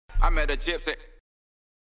met a gypsy.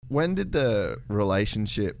 When did the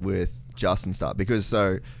relationship with Justin start? Because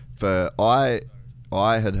I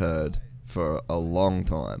had heard for a long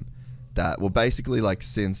time that, well, basically like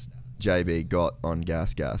since JB got on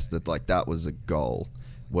Gas that like that was a goal,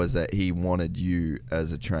 was that he wanted you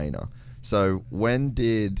as a trainer. So when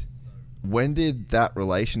did that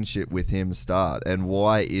relationship with him start, and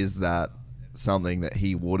why is that something that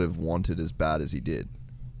he would have wanted as bad as he did?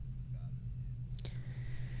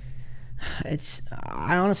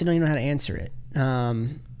 I honestly don't even know how to answer it.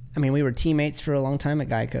 I mean, we were teammates for a long time at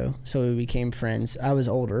Geico, so we became friends. I was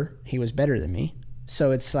older. He was better than me.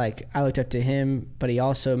 So it's like I looked up to him, but he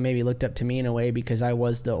also maybe looked up to me in a way because I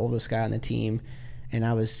was the oldest guy on the team, and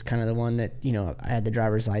I was kind of the one that, you know, I had the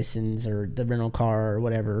driver's license or the rental car or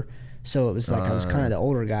whatever. So it was like I was kind of the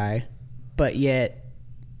older guy, but yet,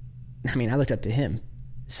 I mean, I looked up to him.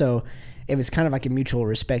 So it was kind of like a mutual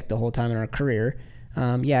respect the whole time in our career.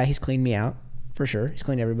 Yeah, he's cleaned me out for sure. He's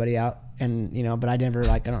cleaned everybody out, and you know, but I never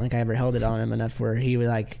I don't think I ever held it on him enough where he was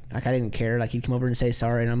like I didn't care. Like he'd come over and say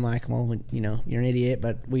sorry, and I'm like, well, you know, you're an idiot,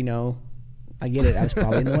 but we know, I get it. I was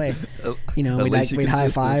probably in the way. You know, we'd high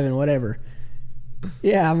five and whatever.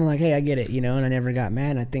 Yeah, I'm like, hey, I get it, you know, and I never got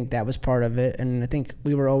mad. And I think that was part of it, and I think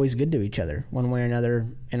we were always good to each other, one way or another,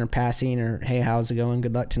 in our passing or hey, how's it going?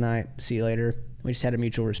 Good luck tonight. See you later. We just had a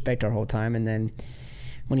mutual respect our whole time, and then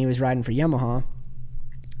when he was riding for Yamaha.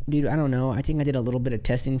 Dude, I don't know. I think I did a little bit of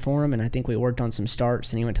testing for him, and I think we worked on some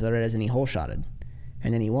starts, and he went to the Redes and he hole-shotted,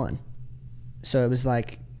 and then he won. So it was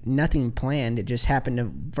like nothing planned. It just happened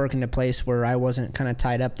to work into place where I wasn't kind of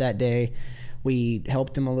tied up that day. We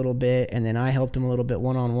helped him a little bit, and then I helped him a little bit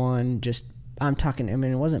one-on-one. Just, I'm talking, I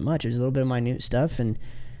mean, it wasn't much. It was a little bit of minute stuff, and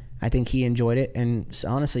I think he enjoyed it, and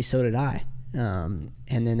honestly, so did I. And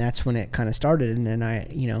then that's when it kind of started, and then I,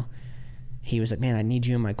 you know, he was like, man, I need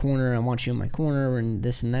you in my corner. I want you in my corner and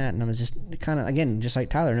this and that. And I was just kind of, again, just like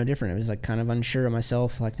Tyler, no different. It was like kind of unsure of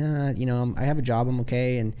myself. Like, nah, you know, I have a job. I'm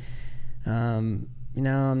okay. And, you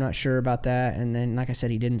know, I'm not sure about that. And then, like I said,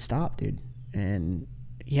 he didn't stop, dude. And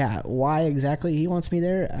yeah, why exactly he wants me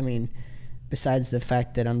there? I mean, besides the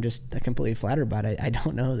fact that I'm just completely flattered about it, I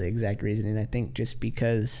don't know the exact reason. And I think just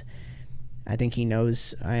because I think he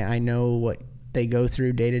knows, I know what they go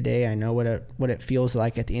through day to day. I know what it feels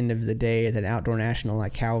like at the end of the day at an outdoor national,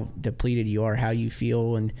 like how depleted you are, how you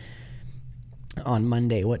feel, and on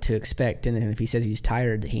Monday what to expect. And then if he says he's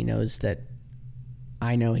tired, he knows that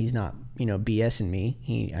I know he's not, you know, BSing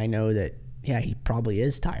me. I know that, yeah, he probably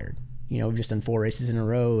is tired, you know, just done 4 races in a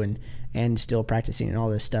row and still practicing and all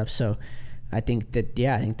this stuff. So I think that,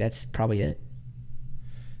 yeah, I think that's probably it.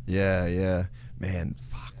 Yeah, man,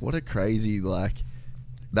 fuck, what a crazy, like,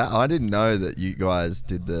 that I didn't know that you guys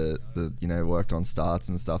did the you know, worked on starts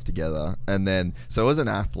and stuff together. And then, so as an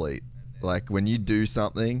athlete, like when you do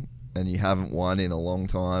something and you haven't won in a long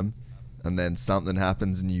time, and then something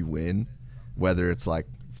happens and you win, whether it's like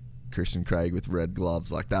Christian Craig with red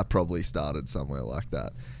gloves, like that probably started somewhere like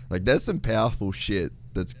that. Like there's some powerful shit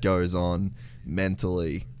that goes on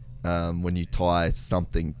mentally when you tie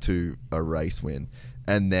something to a race win.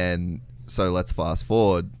 And then, so let's fast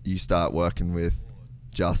forward, you start working with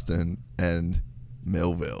Justin and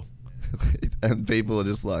Melville and people are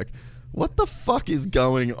just like, what the fuck is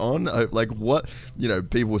going on? Like, what, you know,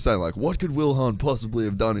 people were saying like, what could Wil Hahn possibly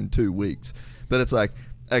have done in 2 weeks? But it's like,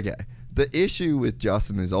 okay, the issue with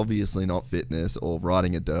Justin is obviously not fitness or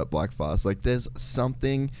riding a dirt bike fast. Like there's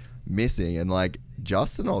something missing, and like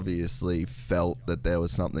Justin obviously felt that there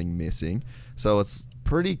was something missing. So it's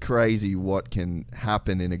pretty crazy what can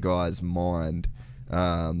happen in a guy's mind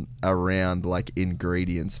around like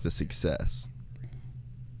ingredients for success.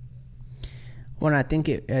 Well, I think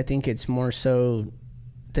it's more so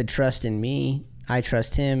the trust in me. I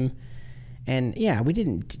trust him, and yeah, we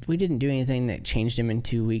didn't do anything that changed him in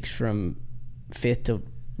 2 weeks from 5th to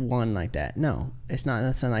 1 like that. No, that's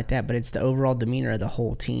not like that. But it's the overall demeanor of the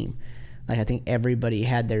whole team. Like I think everybody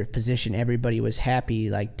had their position. Everybody was happy.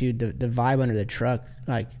 Like, dude, the vibe under the truck,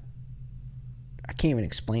 like, I can't even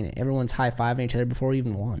explain it. Everyone's high-fiving each other before we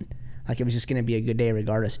even won. Like it was just going to be a good day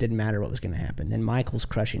regardless. It didn't matter what was going to happen. Then Michael's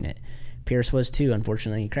crushing it. Pierce was too.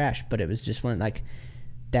 Unfortunately, he crashed. But it was just one, like,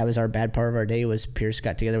 that was our bad part of our day, was Pierce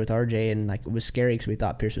got together with RJ, and like it was scary because we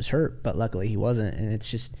thought Pierce was hurt, but luckily he wasn't. And it's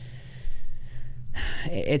just,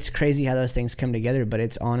 it's crazy how those things come together, but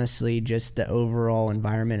it's honestly just the overall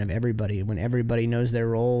environment of everybody. When everybody knows their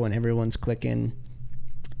role and everyone's clicking,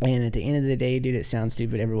 and at the end of the day, dude, it sounds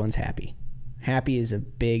stupid, everyone's happy. Happy is a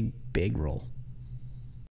big, big role.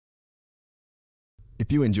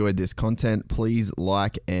 If you enjoyed this content, please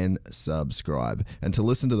like and subscribe. And to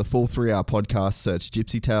listen to the full 3-hour podcast, search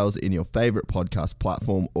Gypsy Tales in your favorite podcast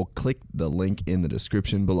platform or click the link in the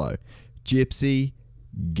description below. Gypsy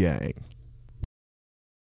Gang.